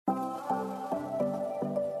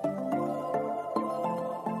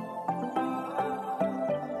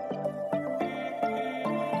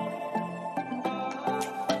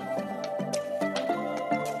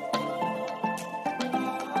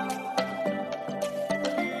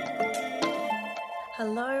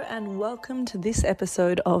and welcome to this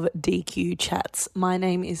episode of DQ Chats. My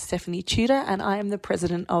name is Stephanie Tudor and I am the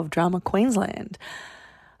president of Drama Queensland.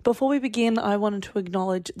 Before we begin, I wanted to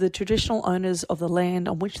acknowledge the traditional owners of the land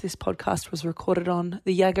on which this podcast was recorded on,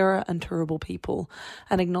 the Yagara and Turrbal people,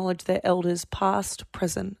 and acknowledge their elders past,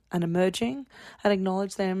 present and emerging, and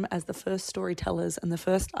acknowledge them as the first storytellers and the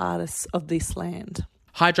first artists of this land.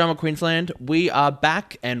 Hi Drama Queensland, we are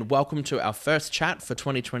back and welcome to our first chat for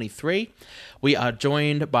 2023. We are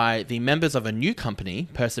joined by the members of a new company,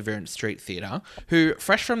 Perseverance Street Theatre, who,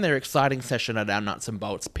 fresh from their exciting session at our Nuts and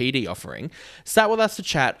Bolts PD offering, sat with us to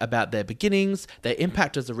chat about their beginnings, their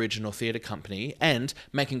impact as a regional theatre company, and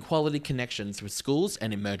making quality connections with schools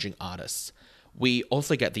and emerging artists. We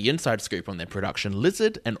also get the inside scoop on their production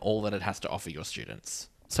Lizard and all that it has to offer your students.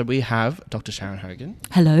 So we have Dr. Sharon Hogan.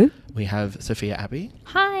 Hello. We have Sophia Abbey.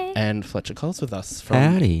 Hi. And Fletcher Coles with us from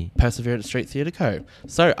Howdy. Perseverance Street Theatre Co.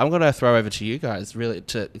 So I'm going to throw over to you guys really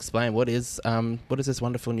to explain what is this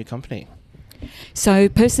wonderful new company? So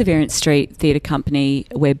Perseverance Street Theatre Company,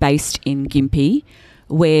 we're based in Gympie.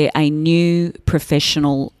 We're a new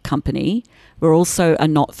professional company. We're also a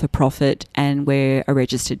not-for-profit and we're a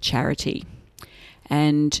registered charity.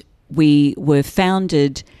 And we were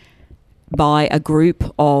founded by a group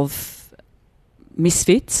of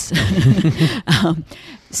misfits.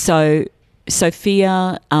 So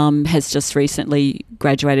Sophia has just recently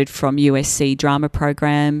graduated from USC drama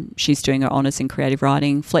program. She's doing her honours in creative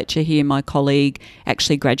writing. Fletcher here, my colleague,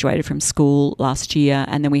 actually graduated from school last year.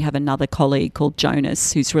 And then we have another colleague called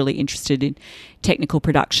Jonas who's really interested in technical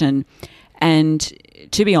production. And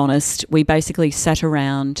to be honest, we basically sat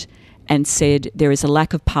around and said there is a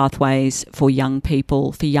lack of pathways for young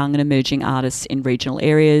people, for young and emerging artists in regional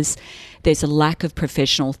areas. There's a lack of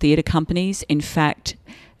professional theatre companies. In fact,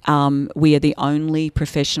 we are the only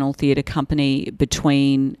professional theatre company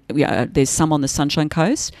between, there's some on the Sunshine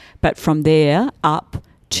Coast, but from there up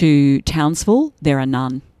to Townsville, there are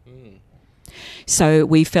none. So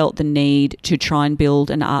we felt the need to try and build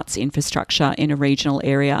an arts infrastructure in a regional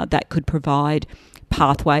area that could provide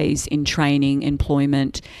pathways in training,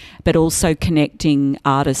 employment, but also connecting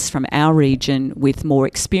artists from our region with more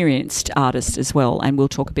experienced artists as well. And we'll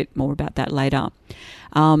talk a bit more about that later.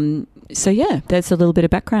 That's a little bit of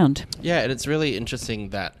background. Yeah, and it's really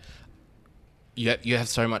interesting that you have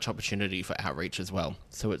so much opportunity for outreach as well.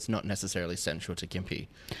 So it's not necessarily central to Gympie.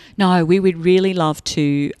 No, we would really love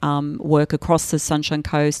to work across the Sunshine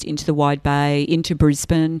Coast, into the Wide Bay, into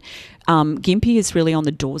Brisbane. Gympie is really on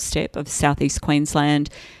the doorstep of southeast Queensland,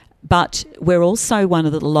 but we're also one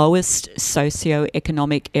of the lowest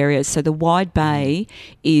socio-economic areas. So the Wide Bay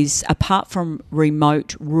is, apart from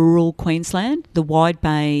remote rural Queensland, the Wide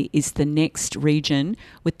Bay is the next region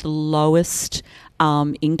with the lowest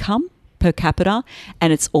income per capita,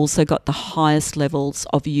 and it's also got the highest levels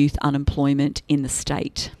of youth unemployment in the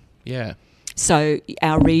state. Yeah. So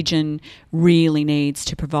our region really needs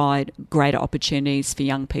to provide greater opportunities for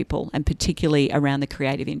young people, and particularly around the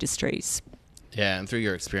creative industries. Yeah, and through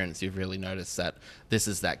your experience, you've really noticed that this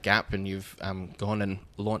is that gap, and you've gone and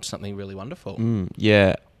launched something really wonderful.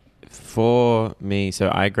 Yeah. For me,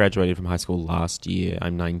 so I graduated from high school last year.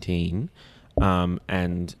 I'm 19.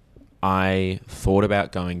 And I thought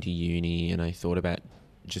about going to uni, and I thought about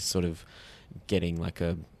just sort of getting like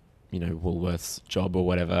a, Woolworths job or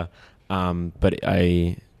whatever. But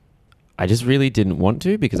I just really didn't want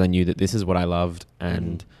to, because I knew that this is what I loved,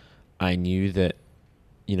 and I knew that,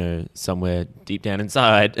 somewhere deep down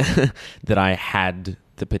inside that I had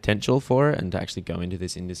the potential for it and to actually go into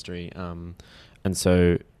this industry. And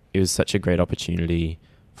so it was such a great opportunity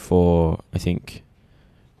for, I think,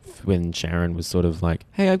 when Sharon was sort of like,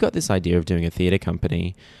 hey, I've got this idea of doing a theatre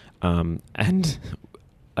company. And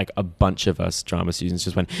like a bunch of us drama students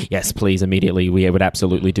just went, yes, please, immediately. We would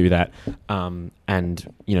absolutely do that.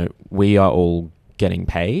 And, we are all getting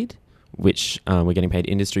paid, which we're getting paid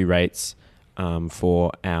industry rates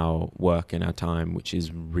for our work and our time, which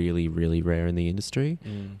is really, really rare in the industry.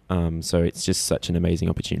 So it's just such an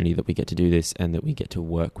amazing opportunity that we get to do this and that we get to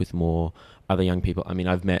work with more other young people. I mean,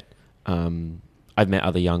 I've met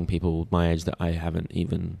other young people my age that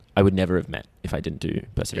I would never have met if I didn't do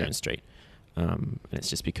Perseverance Street. And it's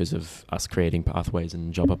just because of us creating pathways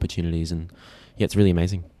and job opportunities, and it's really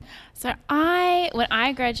amazing. So when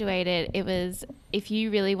I graduated, it was, if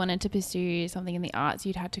you really wanted to pursue something in the arts,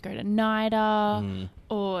 you'd have to go to NIDA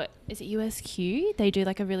or is it USQ? They do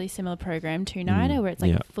like a really similar program to NIDA where it's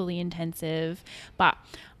like fully intensive. But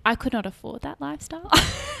I could not afford that lifestyle.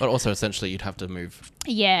 But also, essentially, you'd have to move,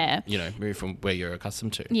 Yeah. move from where you're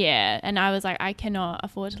accustomed to. Yeah, and I was like, I cannot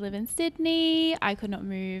afford to live in Sydney. I could not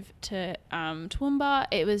move to Toowoomba.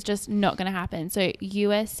 It was just not going to happen. So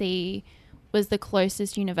USC was the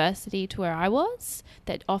closest university to where I was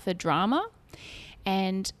that offered drama.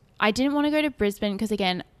 And I didn't want to go to Brisbane because,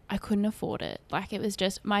 again, I couldn't afford it. Like, it was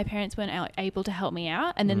just my parents weren't able to help me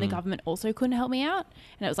out, and then the government also couldn't help me out.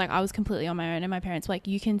 And it was like I was completely on my own, and my parents were like,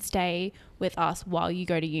 you can stay with us while you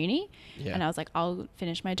go to uni. Yeah. And I was like, I'll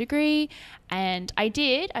finish my degree. And I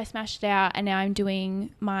did. I smashed it out, and now I'm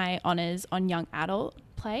doing my honours on young adult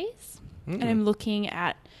plays. And I'm looking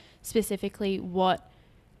at specifically what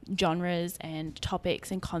genres and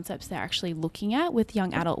topics and concepts they're actually looking at with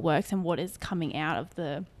young adult works, and what is coming out of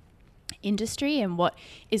the industry, and what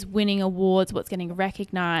is winning awards, what's getting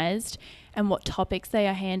recognized, and what topics they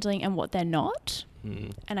are handling and what they're not.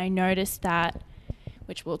 And I noticed that,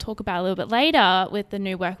 which we'll talk about a little bit later with the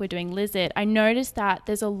new work we're doing, Lizard, I noticed that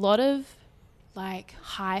there's a lot of like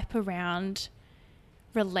hype around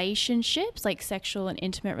relationships, like sexual and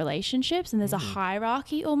intimate relationships, and there's a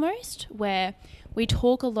hierarchy almost where we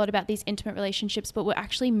talk a lot about these intimate relationships, but we're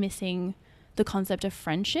actually missing the concept of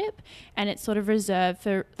friendship, and it's sort of reserved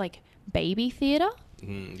for like baby theatre.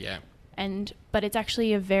 Yeah. But it's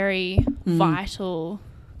actually a very vital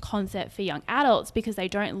concept for young adults, because they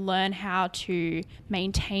don't learn how to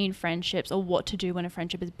maintain friendships or what to do when a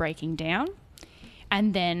friendship is breaking down,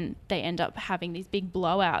 and then they end up having these big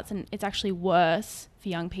blowouts, and it's actually worse for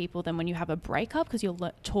young people than when you have a breakup, because you're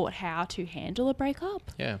taught how to handle a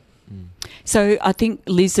breakup. Yeah. So I think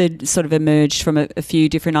Lizard sort of emerged from a few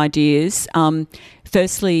different ideas.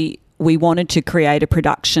 Firstly, we wanted to create a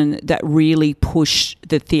production that really pushed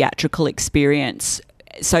the theatrical experience.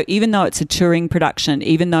 So even though it's a touring production,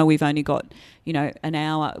 even though we've only got, an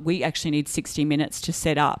hour, we actually need 60 minutes to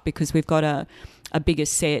set up, because we've got a bigger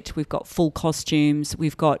set, we've got full costumes,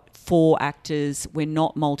 we've got 4 actors, we're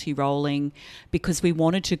not multi-rolling, because we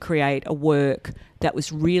wanted to create a work that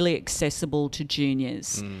was really accessible to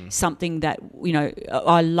juniors. Something that,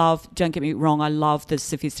 I love, don't get me wrong, I love the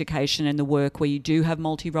sophistication and the work where you do have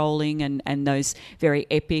multi-rolling and those very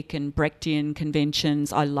epic and Brechtian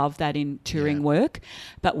conventions. I love that in touring work.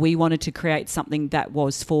 But we wanted to create something that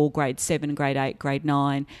was for grade 7, grade 8, grade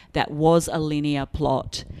 9, that was a linear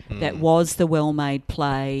plot, that was the well-made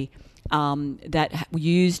play, that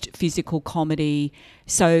used physical comedy.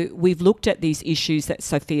 So we've looked at these issues that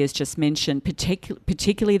Sophia's just mentioned,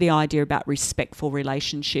 particularly the idea about respectful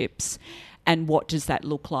relationships and what does that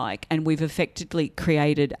look like. And we've effectively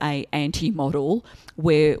created a anti-model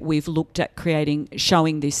where we've looked at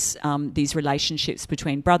showing this these relationships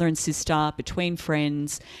between brother and sister, between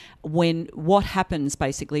friends, what happens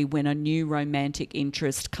basically when a new romantic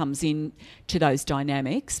interest comes in to those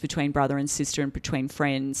dynamics between brother and sister and between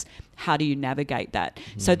friends. How do you navigate that?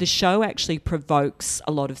 So the show actually provokes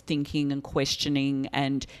a lot of thinking and questioning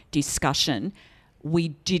and discussion. We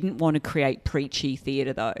didn't want to create preachy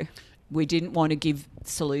theatre though. We didn't want to give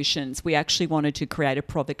solutions. We actually wanted to create a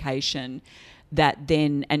provocation that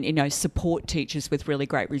then, support teachers with really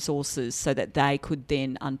great resources so that they could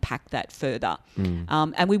then unpack that further.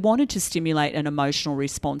 And we wanted to stimulate an emotional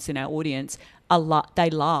response in our audience. They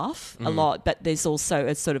laugh a lot, but there's also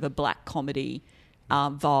a sort of a black comedy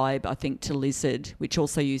vibe, I think, to Lizard, which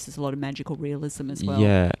also uses a lot of magical realism as well.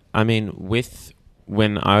 Yeah, I mean,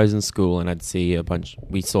 when I was in school and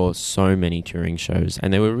we saw so many touring shows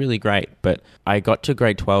and they were really great, but I got to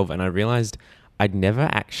grade 12 and I realised I'd never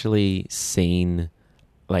actually seen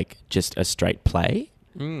like just a straight play.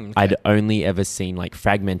 Okay. I'd only ever seen like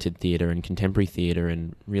fragmented theatre and contemporary theatre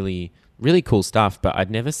and really, really cool stuff, but I'd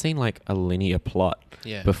never seen like a linear plot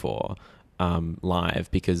before live,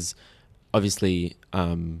 because obviously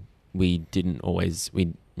we didn't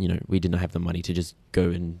have the money to just go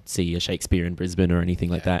and see a Shakespeare in Brisbane or anything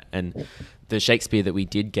like that. And the Shakespeare that we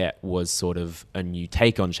did get was sort of a new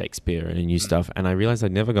take on Shakespeare and new stuff. And I realized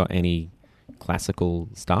I'd never got any classical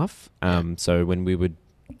stuff. So when we were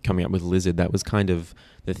coming up with Lizard, that was kind of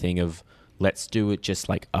the thing of, let's do it just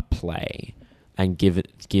like a play and give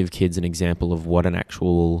kids an example of what an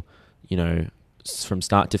actual, from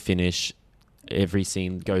start to finish, every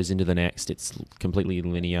scene goes into the next. It's completely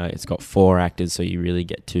linear. It's got 4 actors, so you really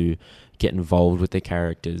get to get involved with the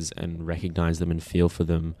characters and recognize them and feel for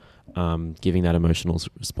them, giving that emotional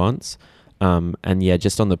response.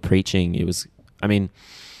 Just on the preaching, it was,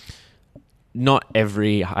 not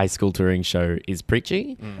every high school touring show is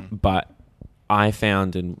preachy, but I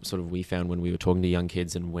found, and sort of we found when we were talking to young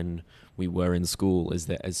kids and when we were in school, is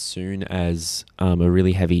that as soon as a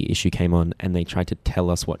really heavy issue came on and they tried to tell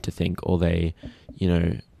us what to think, or they,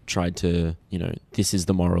 tried to, you know, this is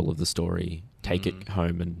the moral of the story. Take it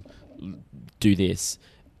home and do this.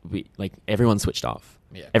 Everyone switched off.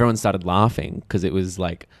 Yeah. Everyone started laughing because it was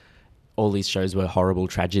like all these shows were horrible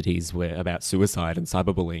tragedies about suicide and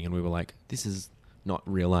cyberbullying, and we were like, this is not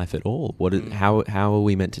real life at all. How are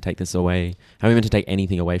we meant to take this away? How are we meant to take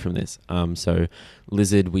anything away from this? So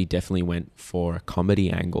Lizard, we definitely went for a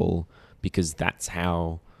comedy angle because that's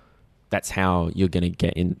how you're going to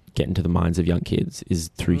get into the minds of young kids is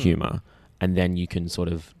through humor. And then you can sort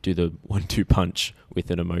of do the 1-2 punch with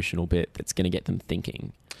an emotional bit that's going to get them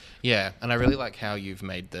thinking. Yeah, and I really like how you've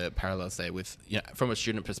made the parallels there with, you know, from a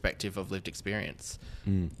student perspective of lived experience.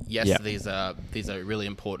 Yes, Yeah. these are really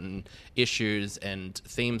important issues and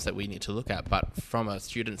themes that we need to look at, but from a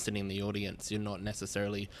student sitting in the audience, you're not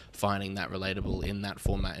necessarily finding that relatable in that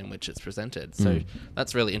format in which it's presented. So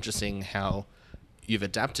that's really interesting how you've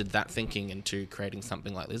adapted that thinking into creating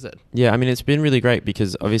something like Lizard. Yeah, I mean, it's been really great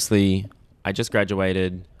because obviously I just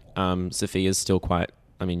graduated. Sophia's still quite...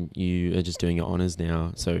 I mean, you are just doing your honours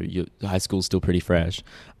now, so your high school's still pretty fresh.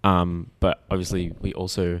 But obviously, we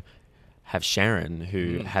also have Sharon,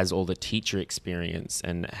 who has all the teacher experience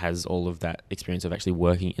and has all of that experience of actually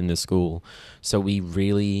working in the school. So we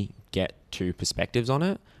really get two perspectives on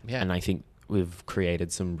it. Yeah. And I think we've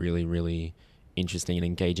created some really, really interesting and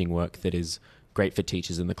engaging work that is great for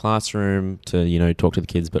teachers in the classroom to, you know, talk to the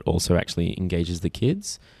kids, but also actually engages the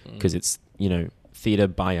kids because it's, you know, theatre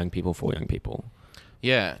by young people for young people.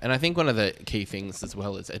 Yeah, and I think one of the key things as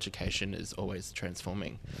well is education is always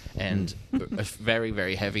transforming. And very,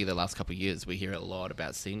 very heavy the last couple of years, we hear a lot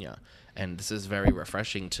about senior. And this is very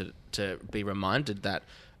refreshing to be reminded that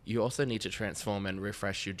you also need to transform and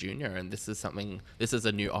refresh your junior. And this is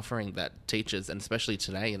a new offering that teachers, and especially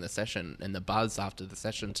today in the session, and the buzz after the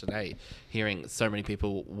session today, hearing so many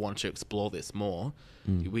people want to explore this more,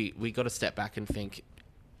 we got to step back and think,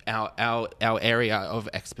 our area of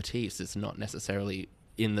expertise is not necessarily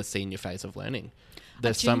in the senior phase of learning.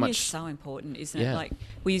 There's so much. Is so important, isn't Yeah. it? Like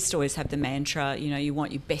we used to always have the mantra, you know, you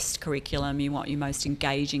want your best curriculum, you want your most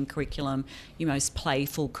engaging curriculum, your most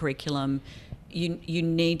playful curriculum. You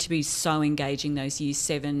need to be so engaging those year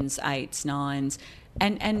 7s, 8s, 9s,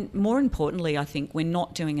 and more importantly, I think we're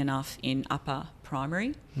not doing enough in upper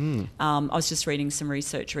primary. I was just reading some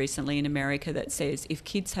research recently in America that says if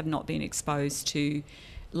kids have not been exposed to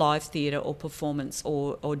live theatre or performance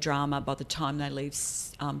or drama by the time they leave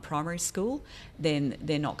primary school, then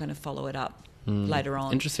they're not going to follow it up later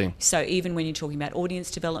on. Interesting. So even when you're talking about audience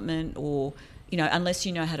development or, you know, unless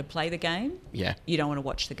you know how to play the game, you don't want to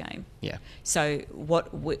watch the game. Yeah. So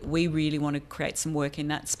what we really want to create some work in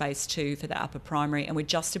that space too for the upper primary, and we're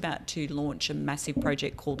just about to launch a massive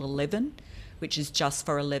project called 11, which is just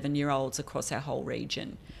for 11-year-olds across our whole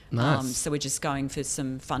region. Nice. So we're just going for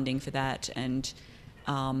some funding for that and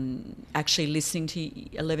actually listening to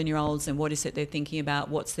 11-year-olds and what is it they're thinking about,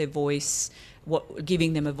 what's their voice,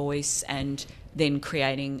 giving them a voice, and then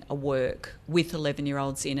creating a work with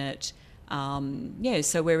 11-year-olds in it.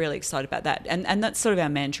 So we're really excited about that. And that's sort of our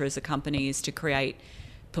mantra as a company, is to create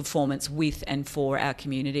performance with and for our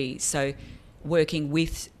community. So working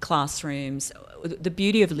with classrooms. The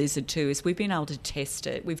beauty of Lizard too is we've been able to test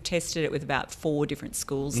it. We've tested it with about 4 different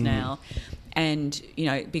schools now. And, you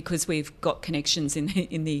know, because we've got connections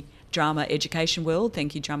in the drama education world,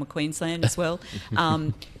 thank you Drama Queensland as well,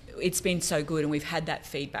 it's been so good, and we've had that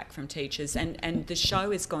feedback from teachers. And the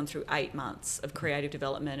show has gone through 8 months of creative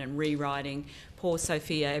development and rewriting. Poor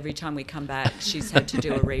Sophia, every time we come back, she's had to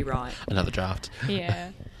do a rewrite. Another draft.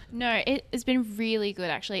 Yeah. No, it's been really good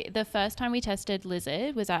actually. The first time we tested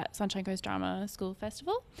Lizard was at Sunshine Coast Drama School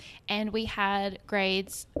Festival, and we had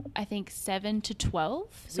grades, I think 7 to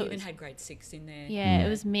 12. So we even had grade 6 in there. Yeah, it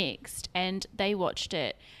was mixed, and they watched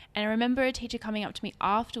it. And I remember a teacher coming up to me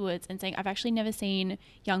afterwards and saying, I've actually never seen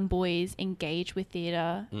young boys engage with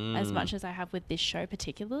theatre as much as I have with this show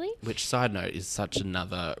particularly. Which, side note, is such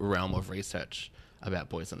another realm of research about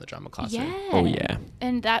boys in the drama classroom. Yeah. Oh, yeah.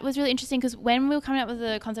 And that was really interesting because when we were coming up with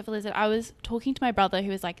the concept for Lizard, I was talking to my brother,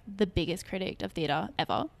 who is like the biggest critic of theatre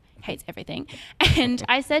ever, hates everything. And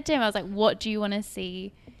I said to him, I was like, what do you want to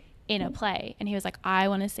see in a play? And he was like, I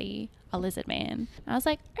want to see a lizard man. And I was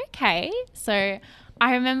like, okay. So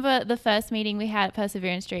I remember the first meeting we had at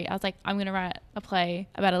Perseverance Street, I was like, I'm going to write a play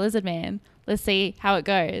about a lizard man. Let's see how it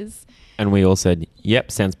goes. And we all said,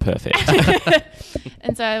 yep, sounds perfect.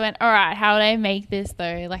 And so I went, all right, how would I make this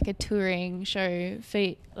though, like a touring show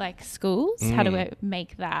for like schools? How do I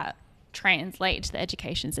make that translate to the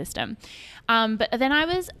education system? But then I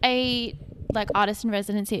was a like artist in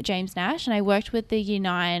residency at James Nash, and I worked with the Year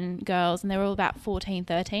 9 girls, and they were all about 14,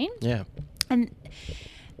 13. Yeah. And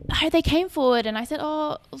they came forward and I said,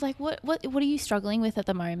 oh, like, what are you struggling with at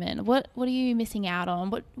the moment? What are you missing out on?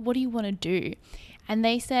 What do you want to do? And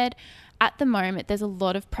they said, at the moment, there's a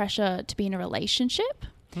lot of pressure to be in a relationship.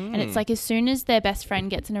 And it's like, as soon as their best friend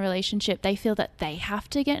gets in a relationship, they feel that they have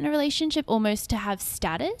to get in a relationship almost to have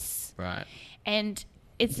status. Right. And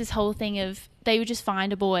it's this whole thing of they would just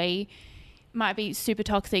find a boy, might be super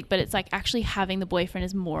toxic, but it's like actually having the boyfriend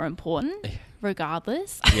is more important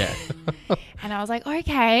regardless. Yeah. And I was like,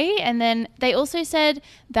 okay. And then they also said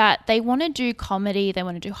that they want to do comedy, they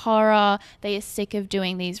want to do horror. They are sick of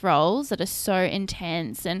doing these roles that are so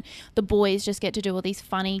intense, and the boys just get to do all these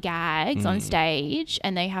funny gags on stage,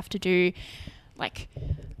 and they have to do like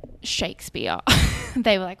Shakespeare.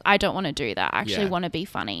 They were like, I don't want to do that. I actually want to be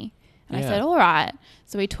funny. And I said, all right.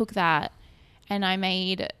 So we took that. And I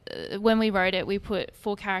made, when we wrote it, we put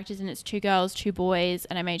 4 characters and it's 2 girls, 2 boys.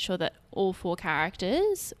 And I made sure that all 4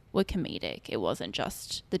 characters were comedic. It wasn't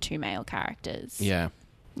just the 2 male characters. Yeah.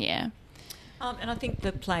 Yeah. And I think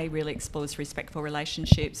the play really explores respectful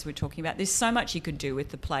relationships. We're talking about, there's so much you could do with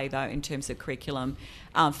the play, though, in terms of curriculum.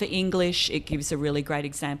 For English, it gives a really great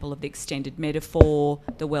example of the extended metaphor,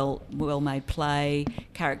 the well-made play,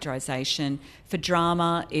 characterisation. For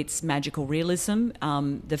drama, it's magical realism.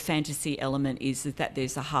 The fantasy element is that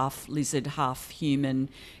there's a half lizard, half human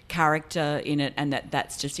character in it, and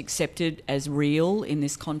that's just accepted as real in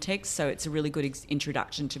this context. So it's a really good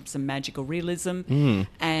introduction to some magical realism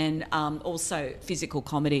and also physical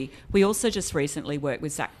comedy. We also just recently worked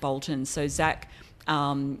with Zach Bolton. So Zach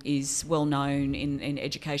is well known in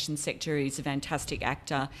education sector. He's a fantastic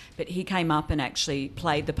actor, but he came up and actually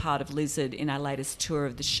played the part of Lizard in our latest tour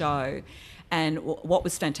of the show. And what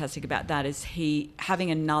was fantastic about that is he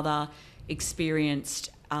having another experienced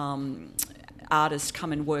artist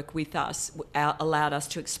come and work with us allowed us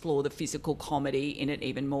to explore the physical comedy in it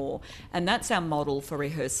even more. And that's our model for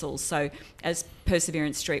rehearsals. So as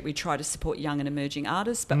Perseverance Street, we try to support young and emerging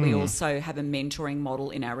artists, but we also have a mentoring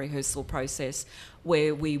model in our rehearsal process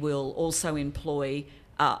where we will also employ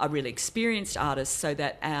a really experienced artist so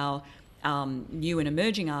that our new and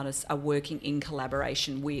emerging artists are working in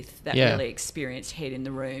collaboration with that really experienced head in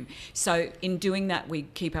the room. So in doing that, we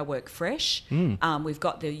keep our work fresh. We've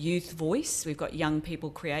got the youth voice. We've got young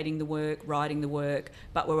people creating the work, writing the work,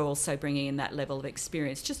 but we're also bringing in that level of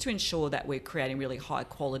experience just to ensure that we're creating really high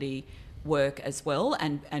quality work as well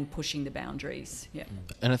and pushing the boundaries. Yeah.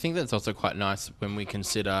 And I think that's also quite nice when we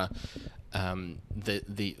consider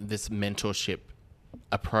this mentorship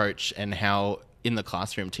approach and how in the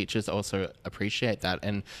classroom teachers also appreciate that,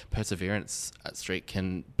 and Perseverance Street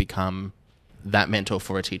can become that mentor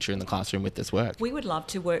for a teacher in the classroom with this work. We would love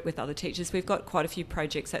to work with other teachers. We've got quite a few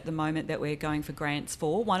projects at the moment that we're going for grants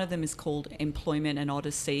for. One of them is called Employment and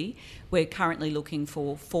Odyssey. We're currently looking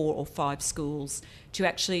for 4 or 5 schools to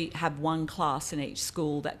actually have one class in each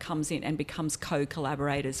school that comes in and becomes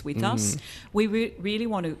co-collaborators with us. We really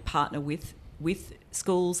want to partner with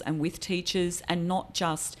schools and with teachers and not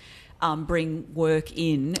just bring work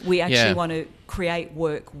in. We actually want to create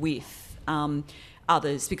work with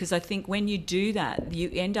others, because I think when you do that, you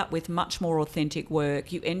end up with much more authentic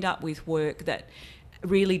work. You end up with work that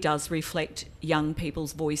really does reflect young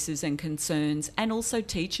people's voices and concerns, and also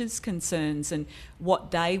teachers' concerns and what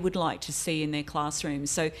they would like to see in their classrooms.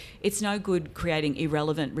 So it's no good creating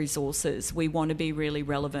irrelevant resources. We want to be really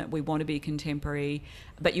relevant. We want to be contemporary,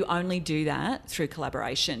 but you only do that through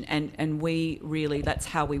collaboration. And we really, that's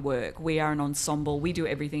how we work. We are an ensemble. We do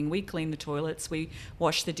everything. We clean the toilets. We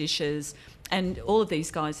wash the dishes. And all of these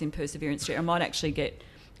guys in Perseverance Street, I might actually get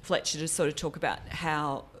Fletcher to sort of talk about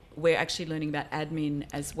how we're actually learning about admin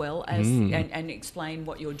as well as and explain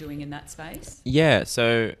what you're doing in that space. Yeah,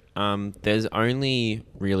 so there's only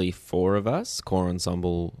really 4 of us, core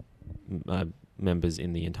ensemble members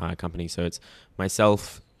in the entire company. So it's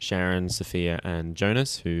myself, Sharon, Sophia, and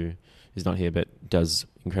Jonas, who is not here but does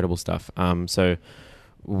incredible stuff. So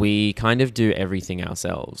we kind of do everything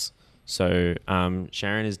ourselves. So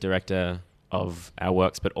Sharon is director of our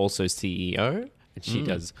works, but also CEO, and she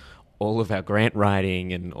does all of our grant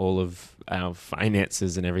writing and all of our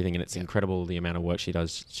finances and everything, and it's incredible the amount of work she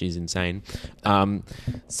does. She's insane.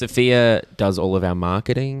 Sophia does all of our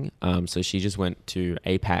marketing, so she just went to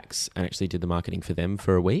Apax and actually did the marketing for them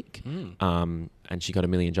for a week, and she got 1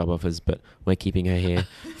 million job offers, but we're keeping her here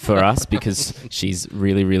for us because she's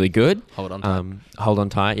really, really good. Hold on tight. Hold on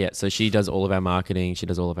tight, yeah. So she does all of our marketing, she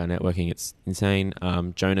does all of our networking. It's insane.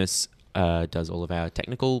 Jonas does all of our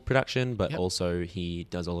technical production, but also he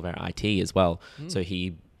does all of our IT as well. So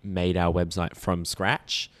he made our website from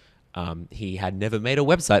scratch. He had never made a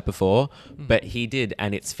website before, but he did,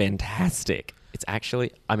 and it's fantastic. It's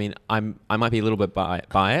actually, I mean, I might be a little bit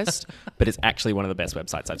biased, but it's actually one of the best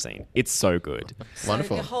websites I've seen. It's so good.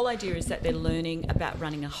 Wonderful. So the whole idea is that they're learning about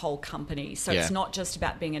running a whole company. So Yeah. it's not just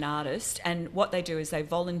about being an artist. And what they do is they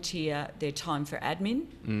volunteer their time for admin.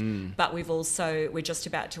 But we're just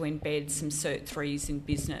about to embed some Cert 3s in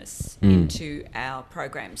business into our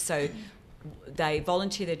program. So they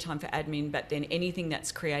volunteer their time for admin, but then anything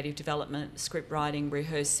that's creative development, script writing,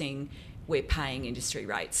 rehearsing, we're paying industry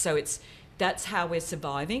rates. So that's how we're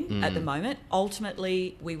surviving at the moment.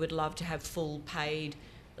 Ultimately, we would love to have full paid,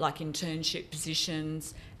 like internship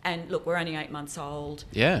positions. And look, we're only 8 months old.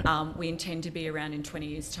 Yeah. We intend to be around in 20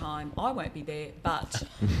 years' time. I won't be there, but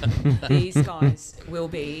these guys will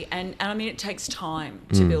be. And I mean, it takes time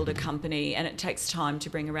to build a company, and it takes time to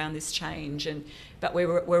bring around this change. But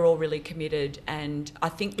we're all really committed. And I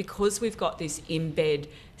think because we've got this embed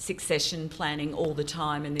succession planning all the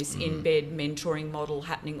time and this embed mentoring model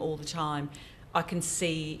happening all the time, I can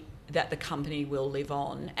see that the company will live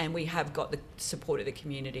on, and we have got the support of the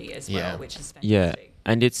community as well, which is fantastic. Yeah,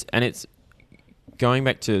 and it's going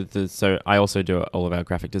back to so I also do all of our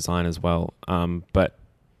graphic design as well, but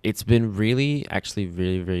it's been really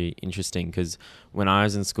very interesting because when I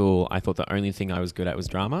was in school, I thought the only thing I was good at was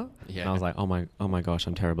drama, and I was like, oh my gosh,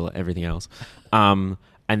 I'm terrible at everything else. And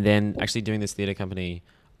then actually doing this theatre company,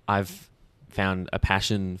 I've found a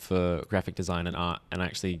passion for graphic design and art, and I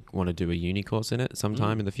actually want to do a uni course in it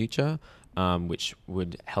sometime in the future, which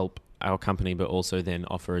would help our company, but also then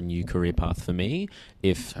offer a new career path for me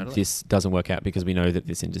if this doesn't work out, because we know that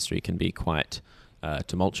this industry can be quite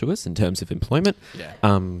tumultuous in terms of employment. Yeah.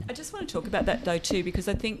 I just want to talk about that though too, because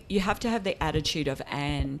I think you have to have the attitude of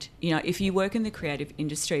if you work in the creative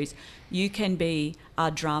industries, you can be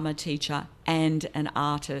a drama teacher and an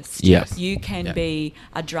artist. Yes. You can be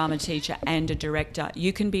a drama teacher and a director.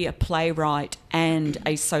 You can be a playwright and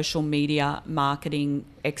a social media marketing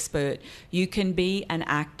expert. You can be an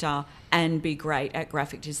actor and be great at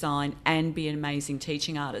graphic design and be an amazing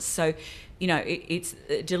teaching artist. So, it's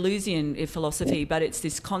Deleuzian philosophy, but it's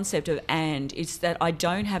this concept of it's that I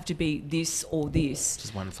don't have to be this or this.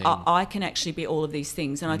 Just one thing. I can actually be all of these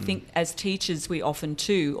things. And I think as teachers, we often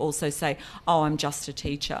too also say, oh, I'm just a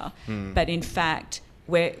teacher. But in fact,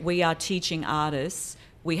 we are teaching artists.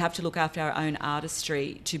 We have to look after our own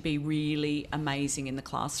artistry to be really amazing in the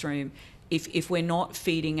classroom. If we're not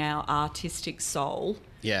feeding our artistic soul,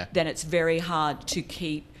 then it's very hard to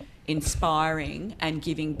keep inspiring and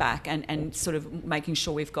giving back and sort of making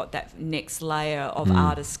sure we've got that next layer of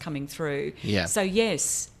artists coming through. Yeah. So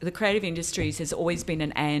yes, the creative industries has always been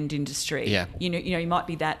an and industry. Yeah. You might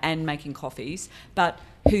be that and making coffees, but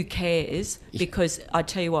who cares? Because I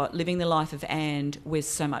tell you what, living the life of we're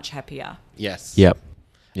so much happier. Yes. Yep.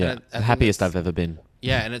 Yeah. I The think happiest I've ever been.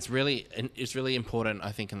 Yeah, and it's really important,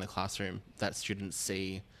 I think, in the classroom that students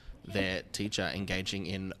see their teacher engaging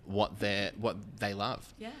in what they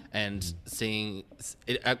love, and seeing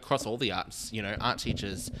it across all the arts. Art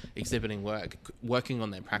teachers exhibiting work, working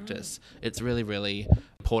on their practice. It's really, really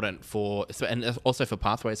important and also for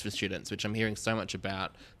pathways for students, which I'm hearing so much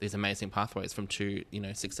about, these amazing pathways from two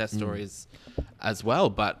success stories as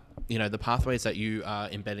well. But the pathways that you are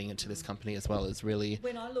embedding into this company as well is really...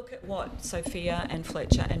 When I look at what Sophia and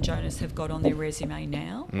Fletcher and Jonas have got on their resume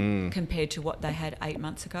now compared to what they had 8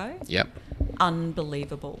 months ago,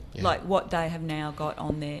 unbelievable. Yeah. Like what they have now got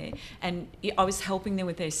on there. And I was helping them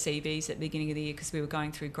with their CVs at the beginning of the year because we were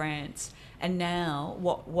going through grants. And now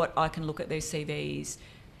what I can look at their CVs,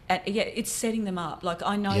 and it's setting them up. Like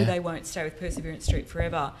I know they won't stay with Perseverance Street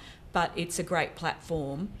forever, but it's a great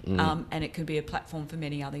platform, and it can be a platform for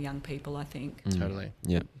many other young people, I think. Totally.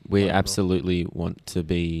 Yeah, we Wonderful. absolutely want to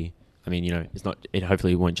be. I mean, it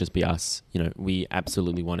hopefully won't just be us. We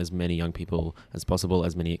absolutely want as many young people as possible,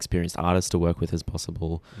 as many experienced artists to work with as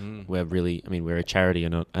possible. We're a charity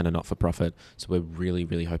and a not-for-profit, so we're really,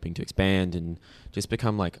 really hoping to expand and just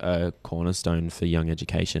become like a cornerstone for young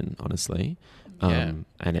education, honestly. And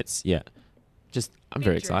it's, I'm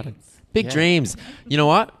very excited. Big dreams. You know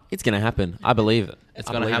what? It's going to happen. I believe it. It's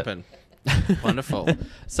going to happen. Wonderful.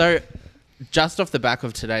 So, just off the back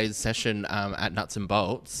of today's session at Nuts and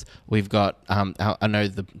Bolts, we've got, I know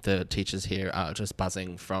the teachers here are just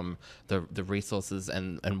buzzing from the resources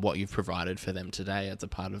and what you've provided for them today as a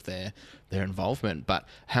part of their involvement. But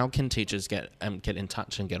how can teachers get in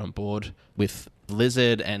touch and get on board with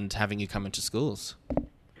Lizard and having you come into schools?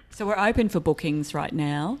 So we're open for bookings right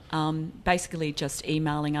now. Basically just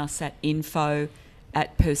emailing us at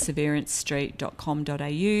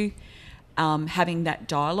info@perseverancestreet.com.au. having that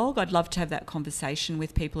dialogue. I'd love to have that conversation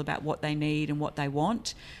with people about what they need and what they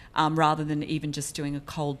want, rather than even just doing a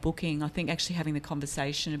cold booking. I think actually having the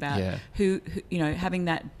conversation about who having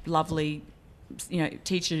that lovely,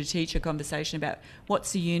 teacher to teacher conversation about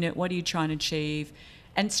what's the unit, what are you trying to achieve,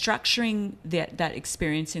 and structuring that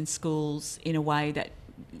experience in schools in a way that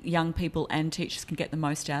young people and teachers can get the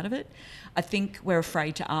most out of it. I think we're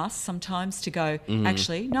afraid to ask sometimes, to go,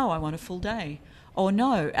 actually, no, I want a full day. Or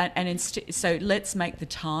no, so let's make the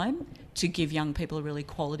time to give young people a really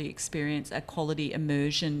quality experience, a quality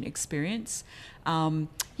immersion experience.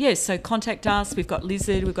 So contact us. We've got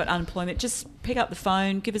Lizard, we've got Unemployment. Just pick up the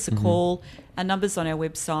phone, give us a call. Our number's on our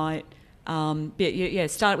website.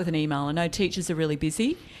 Start with an email. I know teachers are really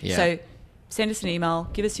busy, so send us an email,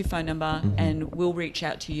 give us your phone number, and we'll reach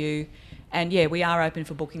out to you. And we are open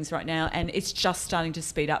for bookings right now, and it's just starting to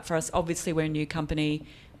speed up for us. Obviously, we're a new company.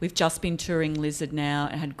 We've just been touring Lizard now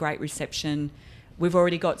and had great reception. We've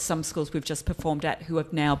already got some schools we've just performed at who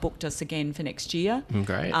have now booked us again for next year.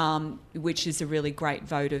 Great. Which is a really great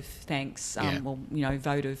vote of thanks.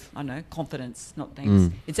 Vote of, confidence, not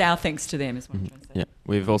thanks. It's our thanks to them is what I'm trying to say. Yeah.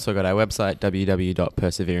 We've also got our website,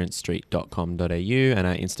 www.perseverancestreet.com.au, and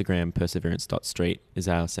our Instagram, perseverance.street, is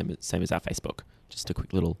our same as our Facebook. Just a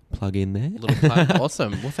quick little plug in there.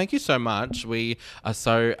 Awesome. Well, thank you so much. We are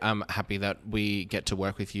so happy that we get to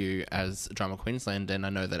work with you as Drama Queensland, and I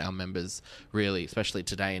know that our members really, especially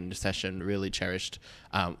today in the session, really cherished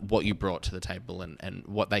what you brought to the table and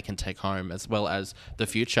what they can take home, as well as the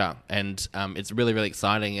future. And it's really, really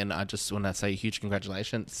exciting, and I just want to say huge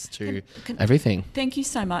congratulations to everything. Thank you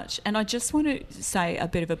so much. And I just want to say a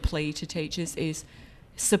bit of a plea to teachers is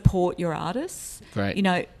support your artists. Great.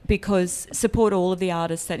 Because support all of the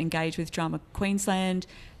artists that engage with Drama Queensland.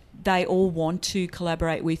 They all want to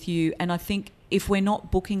collaborate with you. And I think if we're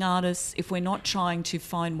not booking artists, if we're not trying to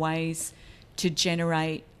find ways to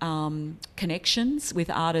generate connections with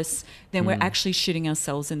artists, then we're actually shooting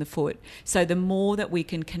ourselves in the foot. So the more that we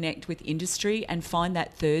can connect with industry and find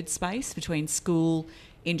that third space between school,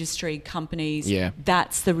 industry, companies,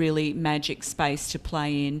 that's the really magic space to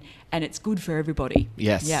play in, and it's good for everybody.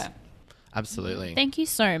 Yes. Yeah. Absolutely. Thank you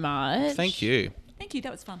so much. Thank you. Thank you.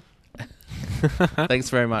 That was fun. Thanks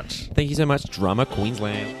very much. Thank you so much, Drama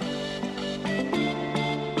Queensland.